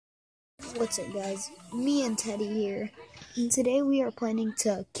What's up, guys? Me and Teddy here, and today we are planning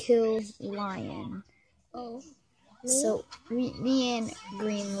to kill lion. Oh, So me and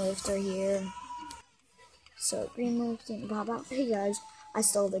Greenlift are here. So Greenlift didn't pop out. Hey guys, I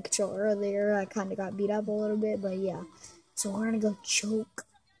stole the controller earlier. I kind of got beat up a little bit, but yeah. So we're gonna go choke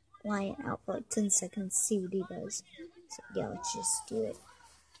lion out for like 10 seconds, see what he does. So yeah, let's just do it.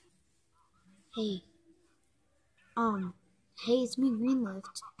 Hey, hey, it's me,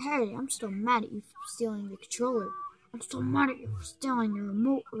 Greenlift. Hey, I'm still mad at you for stealing the controller. I'm still mad at you for stealing your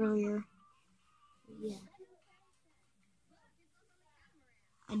remote earlier. Yeah.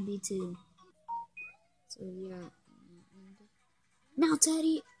 I'd be too. So, yeah. Now,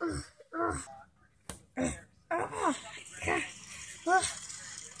 Teddy!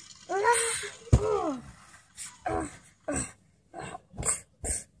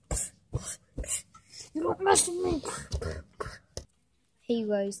 You don't mess with me! Hey, you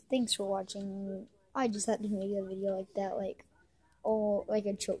guys, thanks for watching. I just had to make a video like that, like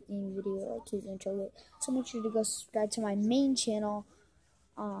a choking video, like he's gonna choke it. So make sure to go subscribe to my main channel,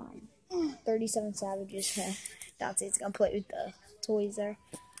 37 Savages. That's it, it's gonna play with the toys there.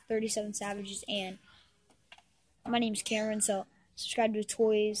 37 Savages, and my name's Cameron, so subscribe to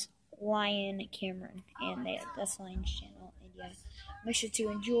Toys Lion Cameron, and that's Lion's channel. And yeah, make sure to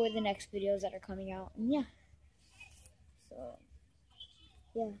enjoy the next videos that are coming out. And yeah, so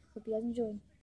yeah, hope you guys enjoyed.